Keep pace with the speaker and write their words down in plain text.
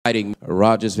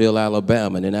Rogersville,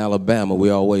 Alabama, and in Alabama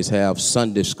we always have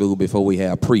Sunday school before we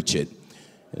have preaching.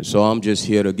 And so I'm just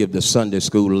here to give the Sunday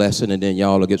school lesson, and then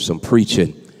y'all will get some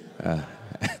preaching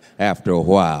after a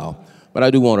while. But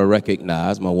I do want to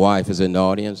recognize, my wife is in the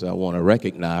audience, I want to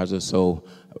recognize her. So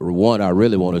one, I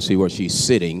really want to see where she's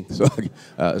sitting. So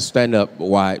stand up,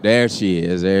 White. There she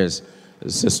is. There's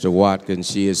Sister Watkins.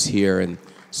 She is here. And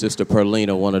Sister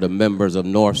Perlina, one of the members of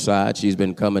Northside. She's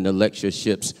been coming to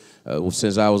lectureships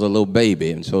since I was a little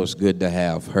baby, and so it's good to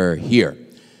have her here.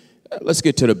 Let's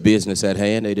get to the business at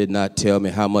hand. They did not tell me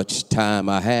how much time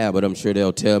I have, but I'm sure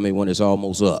they'll tell me when it's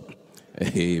almost up.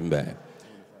 Amen.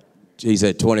 He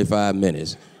said 25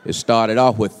 minutes. It started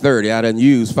off with 30. I done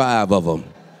used 5 of them.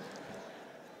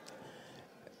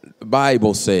 The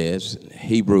Bible says,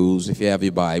 Hebrews, if you have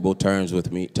your Bible, turn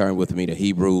with me to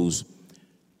Hebrews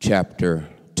chapter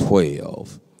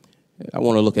 12. I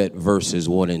want to look at verses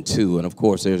 1 and 2, and of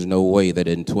course there's no way that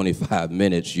in 25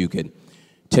 minutes you can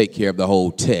take care of the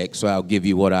whole text, so I'll give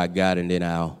you what I got and then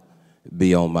I'll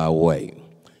be on my way.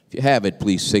 If you have it,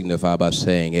 please signify by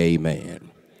saying amen.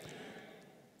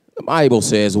 The Bible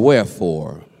says,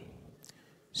 wherefore,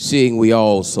 seeing we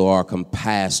also are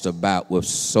compassed about with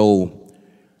so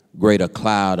great a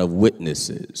cloud of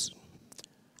witnesses,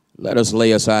 let us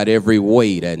lay aside every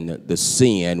weight and the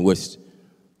sin which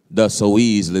does so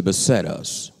easily beset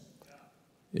us,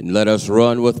 and let us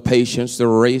run with patience the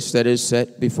race that is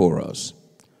set before us,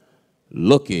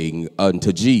 looking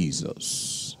unto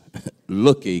Jesus,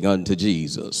 looking unto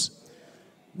Jesus,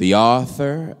 the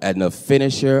author and the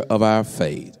finisher of our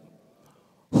faith,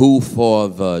 who for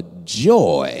the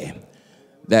joy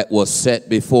that was set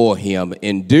before him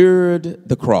endured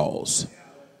the cross,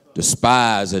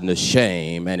 despising the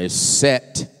shame, and is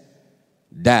set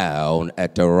down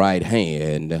at the right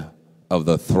hand of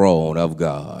the throne of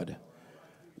God.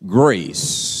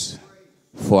 Grace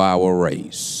for our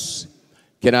race.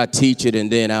 Can I teach it,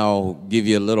 and then I'll give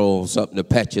you a little something to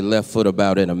pat your left foot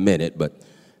about in a minute. But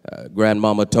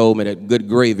grandmama told me that good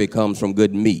gravy comes from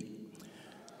good meat.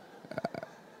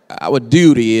 Our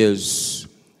duty is,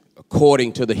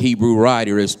 according to the Hebrew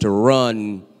writer, is to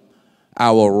run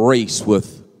our race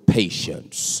with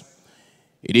patience.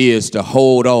 It is to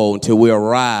hold on till we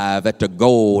arrive at the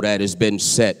goal that has been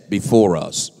set before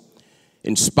us.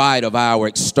 In spite of our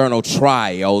external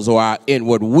trials or our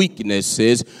inward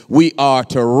weaknesses, we are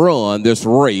to run this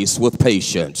race with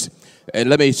patience.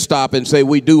 And let me stop and say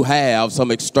we do have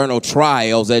some external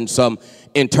trials and some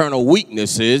internal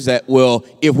weaknesses that will,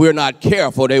 if we're not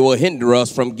careful, they will hinder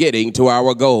us from getting to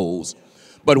our goals.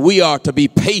 But we are to be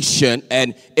patient,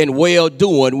 and in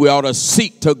well-doing, we ought to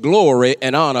seek to glory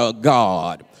and honor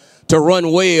God. To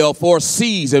run well for a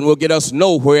season will get us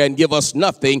nowhere and give us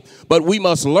nothing, but we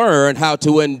must learn how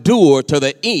to endure to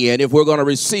the end if we're going to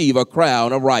receive a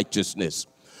crown of righteousness.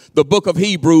 The book of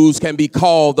Hebrews can be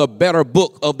called the better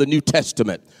book of the New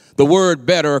Testament. The word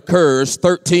better occurs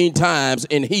 13 times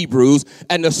in Hebrews,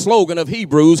 and the slogan of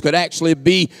Hebrews could actually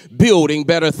be building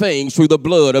better things through the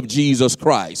blood of Jesus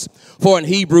Christ. For in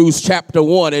Hebrews chapter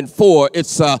 1 and 4,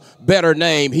 it's a better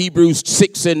name. Hebrews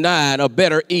 6 and 9, a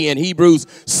better end. Hebrews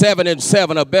 7 and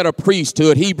 7, a better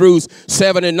priesthood. Hebrews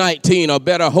 7 and 19, a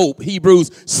better hope.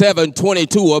 Hebrews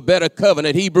 7:22, a better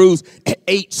covenant. Hebrews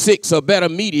 8:6, a better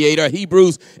mediator.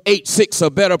 Hebrews 8:6, a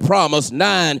better promise.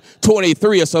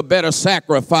 9:23, it's a better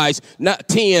sacrifice.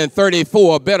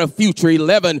 10:34, a better future.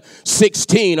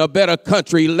 11:16, a better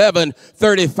country.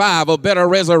 11:35, a better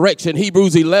resurrection.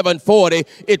 Hebrews 11:40,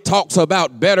 it talks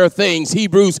about better things.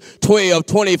 Hebrews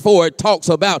 12:24, it talks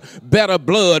about better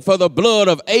blood. For the blood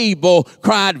of Abel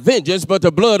cried vengeance, but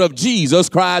the blood of Jesus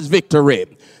cries victory.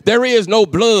 There is no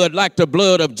blood like the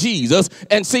blood of Jesus.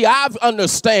 And see, I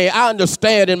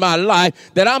understand in my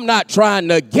life that I'm not trying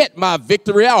to get my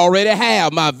victory. I already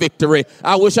have my victory.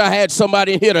 I wish I had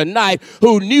somebody here tonight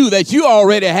who knew that you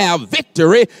already have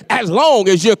victory as long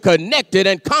as you're connected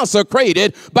and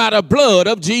consecrated by the blood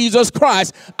of Jesus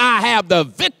Christ. I have the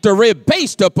victory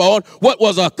based upon what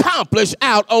was accomplished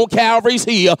out on Calvary's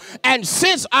hill. And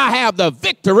since I have the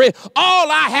victory,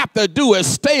 all I have to do is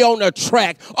stay on the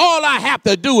track. All I have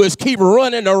to do is keep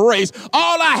running the race.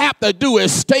 All I have to do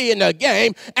is stay in the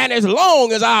game. And as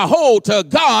long as I hold to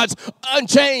God's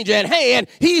unchanging hand,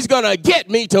 he's going to get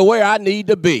me to where I need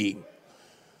to be.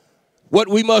 What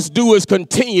we must do is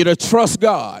continue to trust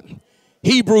God.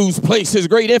 Hebrews places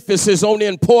great emphasis on the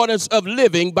importance of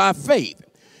living by faith.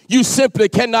 You simply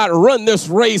cannot run this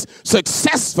race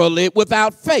successfully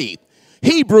without faith.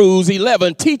 Hebrews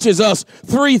 11 teaches us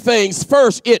three things.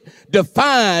 First, it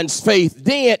defines faith.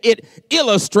 Then it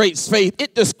illustrates faith.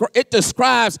 It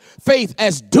describes faith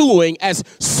as doing, as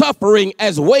suffering,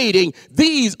 as waiting.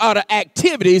 These are the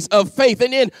activities of faith.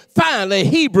 And then finally,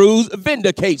 Hebrews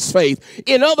vindicates faith.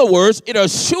 In other words, it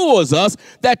assures us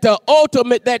that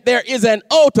there is an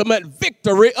ultimate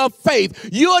victory of faith.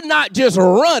 You're not just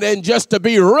running just to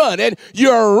be running.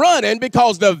 You're running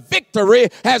because the victory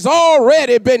has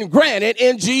already been granted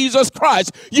in Jesus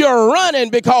Christ. You're running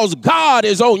because God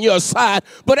is on your side.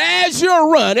 But as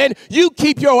you're running, you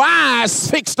keep your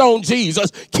eyes fixed on Jesus.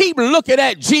 Keep looking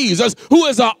at Jesus, who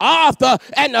is the author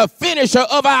and the finisher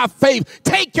of our faith.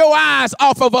 Take your eyes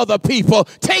off of other people.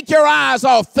 Take your eyes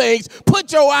off things.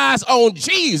 Put your eyes on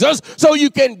Jesus so you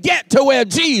can get to where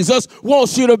Jesus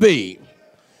wants you to be.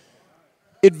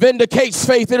 It vindicates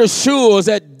faith. It assures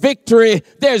that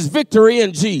there's victory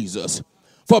in Jesus.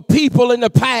 For people in the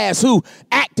past who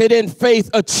acted in faith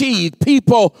achieved,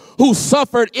 people who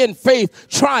suffered in faith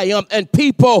triumphed, and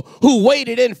people who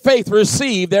waited in faith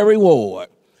received their reward.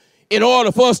 In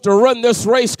order for us to run this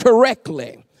race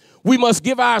correctly, we must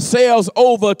give ourselves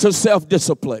over to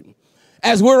self-discipline.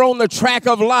 As we're on the track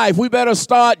of life, we better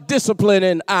start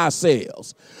disciplining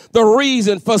ourselves. The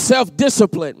reason for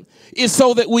self-discipline is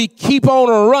so that we keep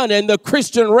on running the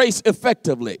Christian race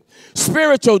effectively.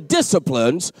 Spiritual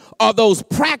disciplines are those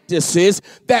practices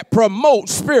that promote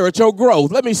spiritual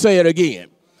growth. Let me say it again.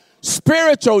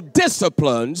 Spiritual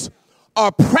disciplines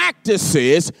are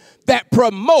practices that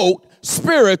promote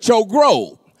spiritual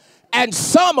growth. And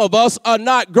some of us are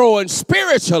not growing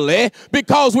spiritually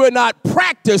because we're not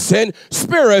practicing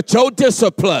spiritual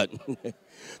discipline.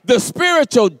 The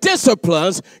spiritual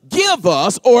disciplines give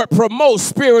us or promote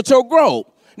spiritual growth.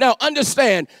 Now,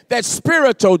 understand that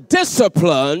spiritual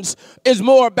disciplines is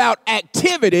more about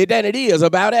activity than it is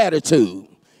about attitude.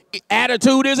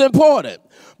 Attitude is important,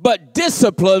 but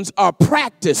disciplines are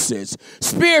practices.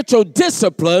 Spiritual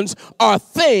disciplines are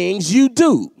things you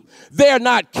do. They're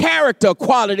not character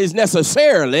qualities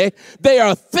necessarily. They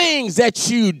are things that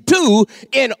you do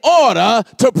in order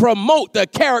to promote the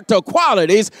character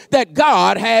qualities that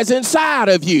God has inside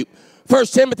of you. 1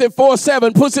 Timothy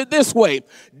 4:7 puts it this way: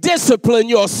 discipline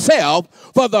yourself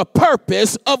for the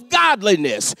purpose of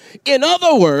godliness. In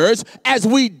other words, as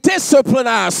we discipline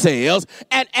ourselves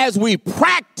and as we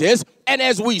practice and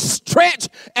as we stretch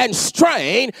and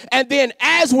strain, and then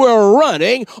as we're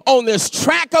running on this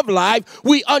track of life,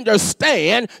 we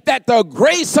understand that the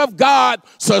grace of God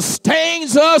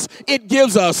sustains us. It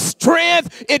gives us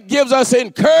strength. It gives us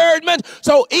encouragement.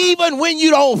 So even when you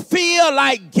don't feel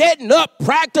like getting up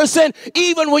practicing,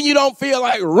 even when you don't feel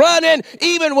like running,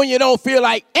 even when you don't feel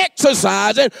like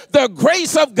exercising, the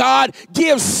grace of God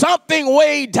gives something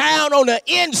way down on the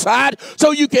inside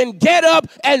so you can get up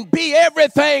and be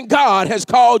everything God has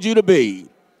called you to be.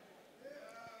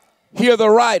 Hear the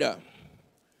writer.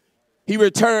 He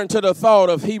returned to the thought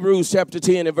of Hebrews chapter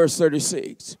 10 and verse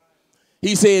 36.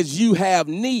 He says, you have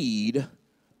need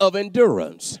of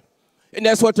endurance. And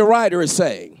that's what the writer is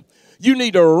saying. You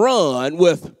need to run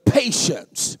with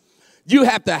patience. You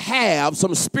have to have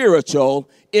some spiritual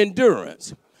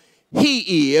endurance.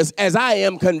 He is, as I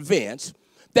am convinced,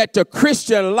 that the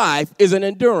Christian life is an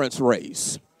endurance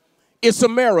race. It's a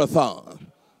marathon.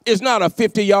 It's not a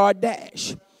 50-yard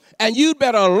dash. And you'd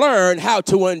better learn how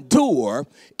to endure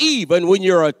even when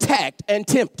you're attacked and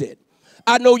tempted.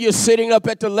 I know you're sitting up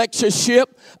at the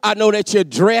lectureship. I know that your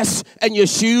dress and your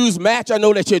shoes match. I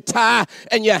know that your tie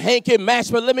and your hanky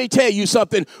match. But let me tell you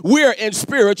something. We're in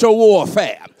spiritual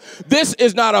warfare. This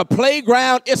is not a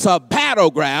playground. It's a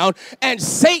battleground. And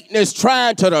Satan is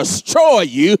trying to destroy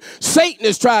you. Satan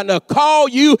is trying to call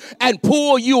you and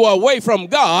pull you away from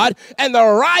God. And the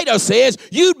writer says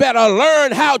you better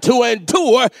learn how to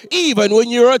endure even when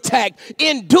you're attacked.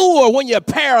 Endure when you're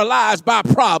paralyzed by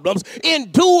problems.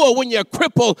 Endure when you're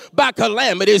crippled by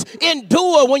calamities.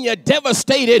 Endure when you're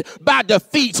devastated by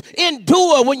defeats.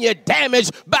 Endure when you're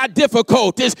damaged by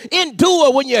difficulties.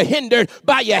 Endure when you're hindered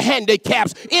by your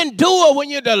handicaps. Endure when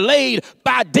you're delayed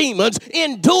by demons.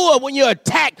 Endure when you're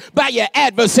attacked by your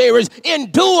adversaries.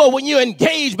 Endure when you're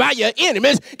engaged by your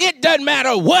enemies. It doesn't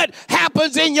matter what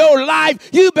happens in your life.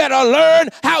 You better learn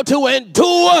how to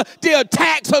endure the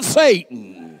attacks of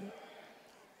Satan.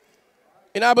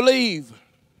 And I believe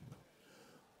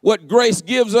what grace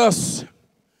gives us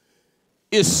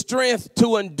is strength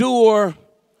to endure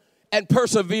and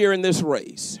persevere in this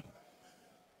race.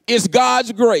 It's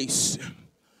God's grace.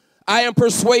 I am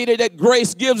persuaded that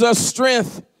grace gives us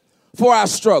strength for our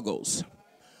struggles.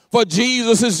 For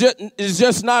Jesus is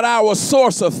just not our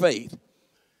source of faith.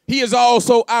 He is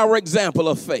also our example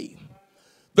of faith.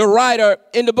 The writer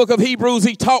in the book of Hebrews,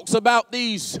 he talks about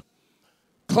these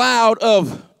cloud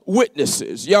of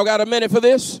witnesses. Y'all got a minute for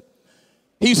this?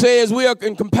 He says we are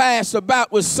encompassed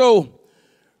about with so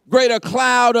great a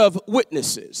cloud of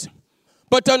witnesses.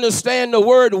 But to understand the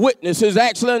word witness is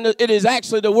actually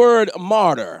the word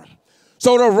martyr.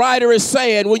 So the writer is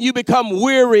saying when you become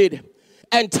wearied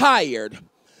and tired,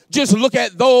 just look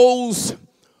at those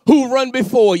who run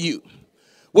before you.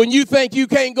 When you think you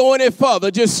can't go any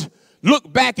further, just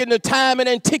look back in the time and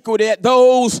antiquity at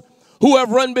those who have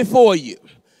run before you.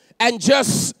 And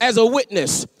just as a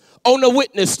witness, on the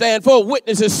witness stand, for a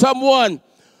witness is someone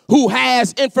who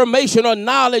has information or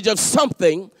knowledge of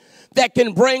something that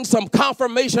can bring some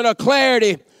confirmation or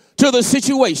clarity to the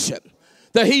situation.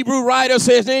 The Hebrew writer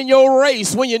says in your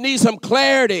race, when you need some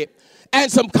clarity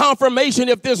and some confirmation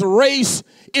if this race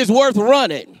is worth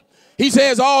running, he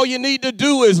says all you need to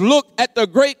do is look at the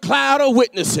great cloud of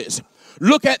witnesses.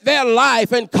 Look at their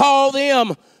life and call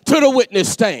them to the witness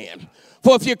stand.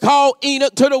 For if you call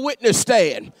Enoch to the witness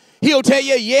stand, he'll tell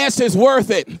you, yes, it's worth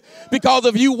it. Because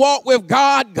if you walk with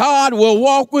God, God will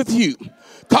walk with you.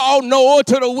 Call Noah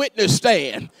to the witness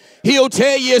stand. He'll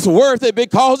tell you it's worth it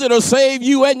because it'll save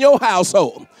you and your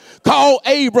household. Call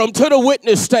Abram to the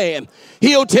witness stand.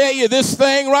 He'll tell you this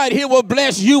thing right here will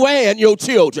bless you and your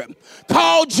children.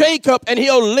 Call Jacob and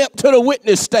he'll limp to the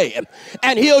witness stand.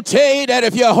 And he'll tell you that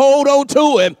if you hold on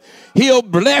to him, he'll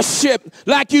bless you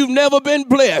like you've never been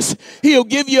blessed. He'll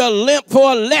give you a limp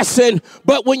for a lesson,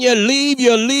 but when you leave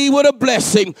with a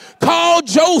blessing. Call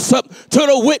Joseph to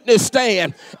the witness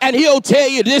stand, and he'll tell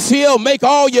you this he'll make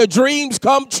all your dreams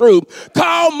come true.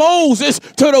 Call Moses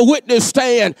to the witness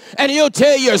stand, and he'll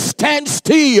tell you stand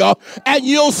still, and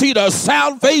you'll see the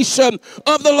salvation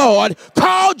of the Lord.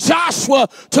 Call Joshua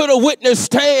to the witness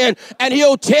stand, and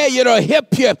he'll tell you to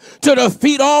help you to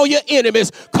defeat all your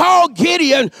enemies. Call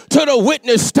Gideon to the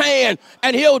witness stand,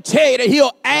 and he'll tell you that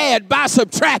he'll add by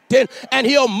subtracting and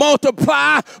he'll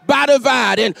multiply by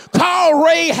dividing. Call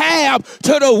Rahab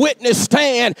to the witness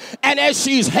stand, and as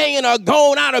she's hanging a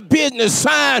gone out of business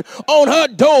sign on her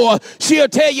door, she'll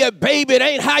tell you, baby, it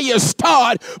ain't how you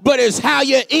start, but it's how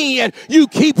you end. You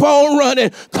keep on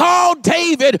running. Call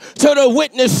David to the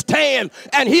witness stand,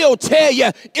 and he'll tell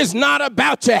you it's not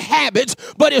about your habits,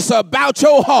 but it's about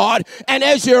your heart. And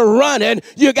as you're running,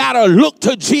 you got to look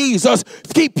to Jesus.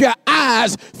 Keep your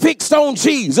eyes fixed on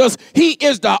Jesus. He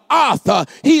is the author.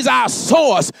 He's our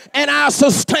source and our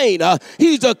sustainer.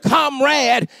 He's the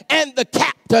comrade and the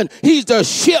captain. He's the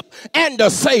ship and the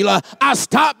sailor. I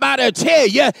stopped by to tell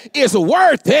you it's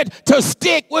worth it to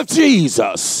stick with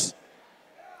Jesus.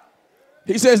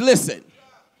 He says, listen,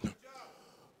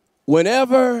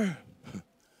 whenever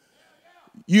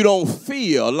you don't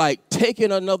feel like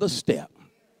taking another step,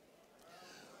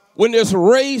 when this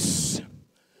race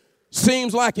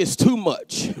seems like it's too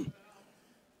much,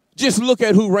 just look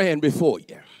at who ran before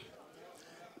you.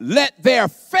 Let their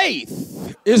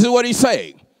faith, this is what he's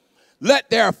saying, let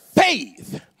their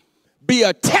faith be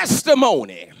a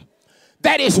testimony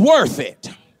that is worth it.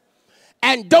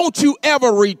 And don't you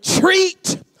ever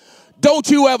retreat. Don't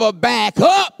you ever back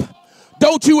up.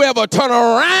 Don't you ever turn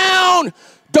around.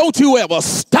 Don't you ever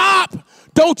stop.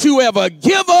 Don't you ever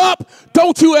give up.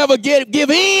 Don't you ever give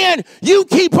in. You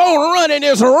keep on running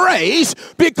this race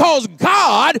because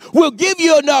God will give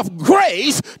you enough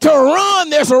grace to run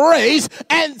this race,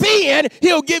 and then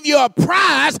he'll give you a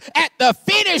prize at the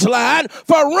finish line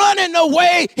for running the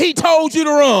way he told you to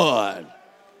run.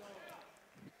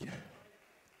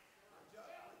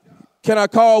 Can I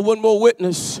call one more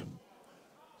witness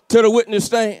to the witness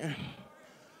stand?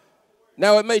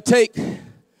 Now it may take,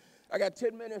 I got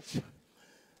 10 minutes.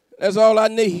 That's all I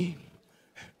need.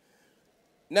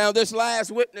 Now this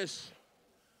last witness,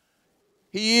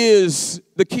 he is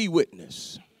the key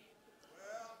witness.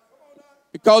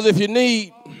 Because if you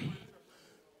need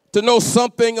to know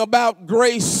something about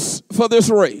grace for this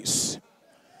race,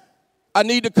 I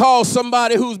need to call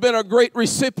somebody who's been a great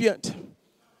recipient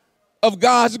of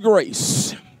God's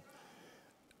grace.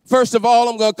 First of all,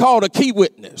 I'm going to call the key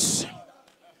witness.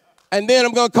 And then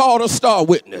I'm going to call the star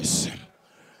witness.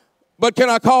 But can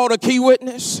I call the key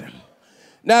witness?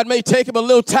 Now, it may take him a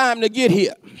little time to get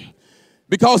here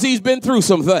because he's been through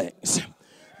some things.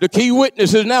 The key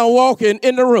witness is now walking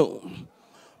in the room.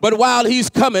 But while he's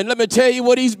coming, let me tell you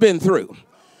what he's been through.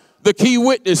 The key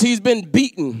witness, he's been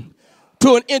beaten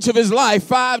to an inch of his life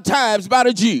 5 times by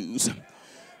the Jews.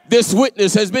 This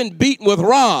witness has been beaten with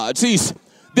rods.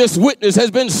 This witness has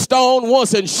been stoned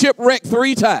once and shipwrecked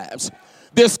 3 times.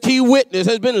 This key witness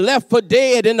has been left for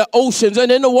dead in the oceans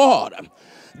and in the water.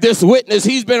 This witness,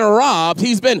 he's been robbed.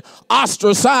 He's been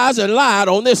ostracized and lied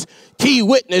on. This key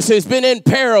witness has been in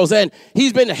perils, and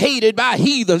he's been hated by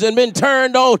heathens and been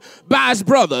turned on by his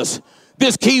brothers.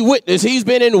 This key witness, he's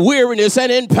been in weariness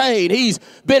and in pain. He's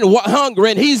been hungry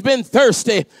and he's been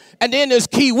thirsty. And then this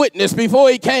key witness,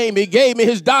 before he came, he gave me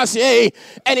his dossier,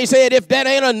 and he said, if that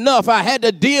ain't enough, I had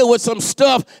to deal with some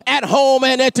stuff at home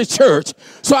and at the church.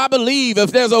 So I believe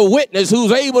if there's a witness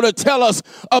who's able to tell us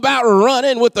about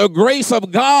running with the grace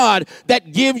of God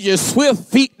that gives you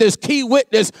swift feet, this key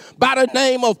witness by the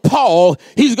name of Paul,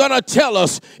 he's going to tell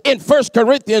us in 1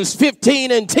 Corinthians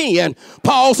 15 and 10,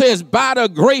 Paul says, by the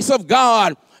grace of God,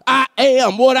 I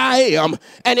am what I am,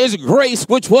 and his grace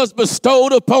which was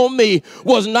bestowed upon me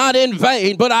was not in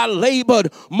vain, but I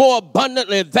labored more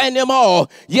abundantly than them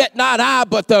all. Yet not I,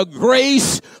 but the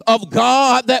grace of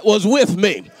God that was with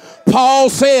me. Paul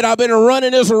said, I've been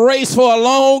running this race for a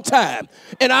long time,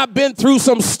 and I've been through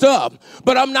some stuff,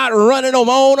 but I'm not running on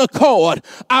my own accord.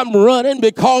 I'm running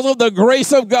because of the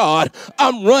grace of God.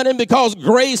 I'm running because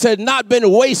grace had not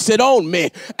been wasted on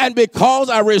me, and because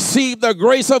I received the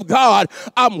grace of God,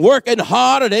 I'm working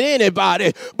harder than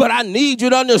anybody. But I need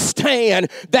you to understand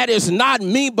that it's not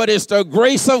me, but it's the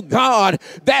grace of God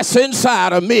that's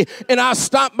inside of me. And I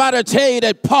stopped by to tell you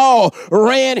that Paul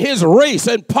ran his race,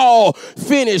 and Paul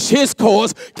finished his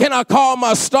course. Can I call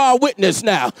my star witness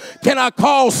now? Can I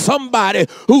call somebody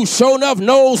who sure enough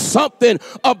knows something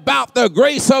about the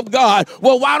grace of God?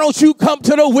 Well, why don't you come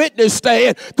to the witness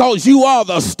stand? Because you are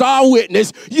the star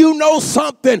witness. You know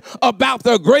something about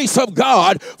the grace of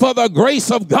God, for the grace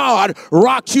of God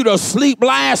rocked you to sleep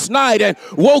last night and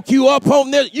woke you up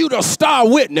on this. You the star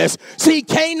witness. See,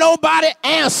 can't nobody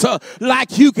answer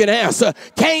like you can answer.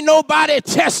 Can't nobody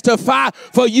testify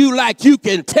for you like you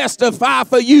can testify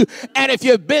for you. And if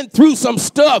you've been through some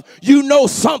stuff, you know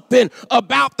something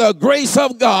about the grace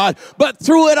of God. But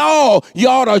through it all, you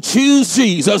ought to choose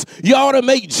Jesus. You ought to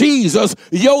make Jesus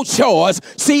your choice.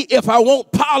 See, if I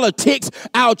want politics,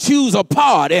 I'll choose a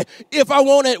party. If I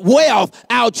wanted wealth,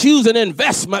 I'll choose an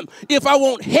investment. If I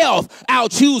want health, I'll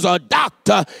choose a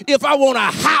doctor. If I want a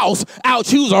house, I'll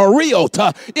choose a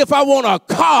realtor. If I want a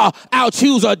car, I'll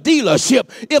choose a dealership.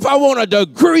 If I want a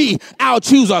degree, I'll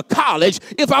choose a college.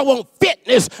 If I want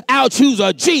fitness, I'll choose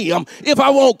a gym. If I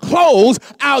want clothes,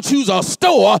 I'll choose a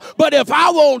store. But if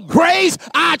I want grace,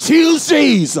 I choose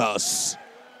Jesus.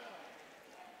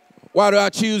 Why do I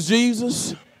choose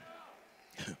Jesus?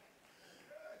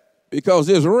 Because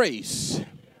this race,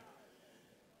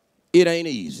 it ain't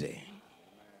easy.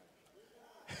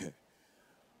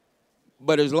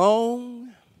 But as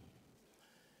long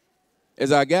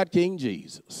as I got King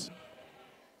Jesus,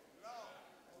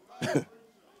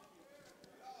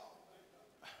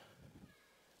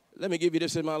 let me give you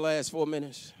this in my last 4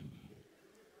 minutes.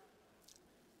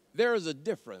 There is a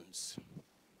difference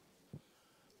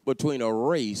between a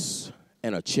race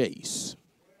and a chase.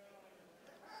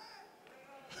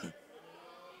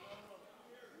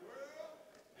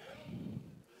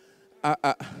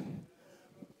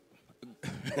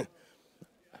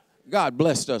 God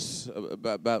blessed us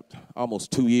about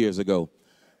almost 2 years ago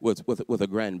with a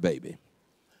grandbaby.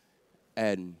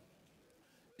 And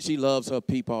she loves her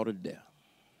peepaw to death.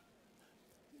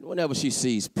 Whenever she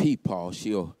sees peepaw,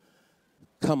 she'll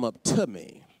come up to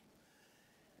me.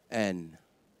 And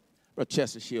Brother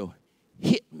Chester, she'll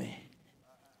hit me.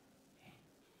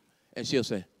 And she'll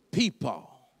say, peepaw,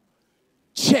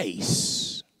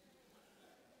 chase.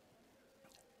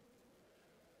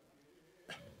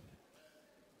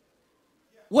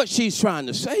 What she's trying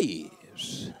to say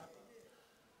is,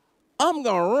 I'm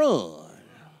going to run,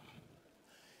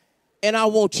 and I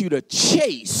want you to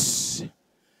chase.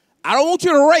 I don't want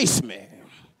you to race me.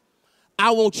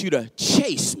 I want you to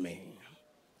chase me.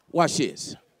 Watch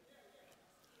this.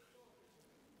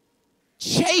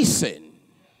 Chasing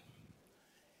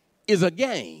is a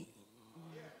game.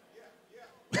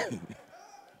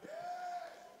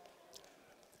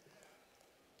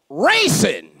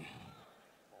 Racing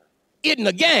isn't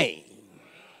a game.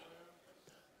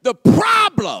 The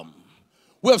problem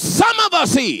with some of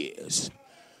us is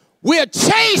we're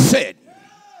chasing.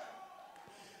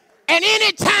 And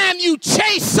anytime you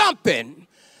chase something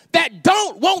that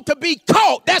don't want to be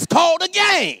caught, that's called a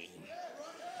game.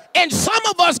 And some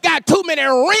of us got too many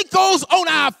wrinkles on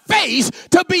our face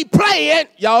to be playing.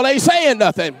 Y'all ain't saying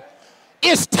nothing.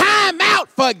 It's time out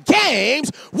for games.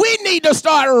 We need to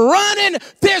start running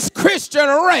this Christian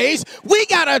race. We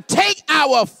got to take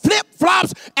our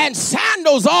flip-flops and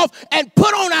sandals off and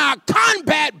put on our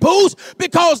combat boost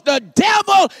because the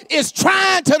devil is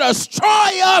trying to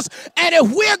destroy us. And if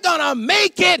we're going to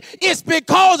make it, it's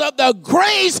because of the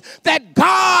grace that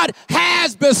God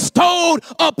has bestowed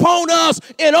upon us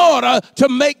in order to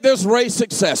make this race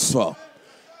successful.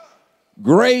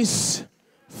 Grace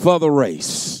for the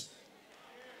race.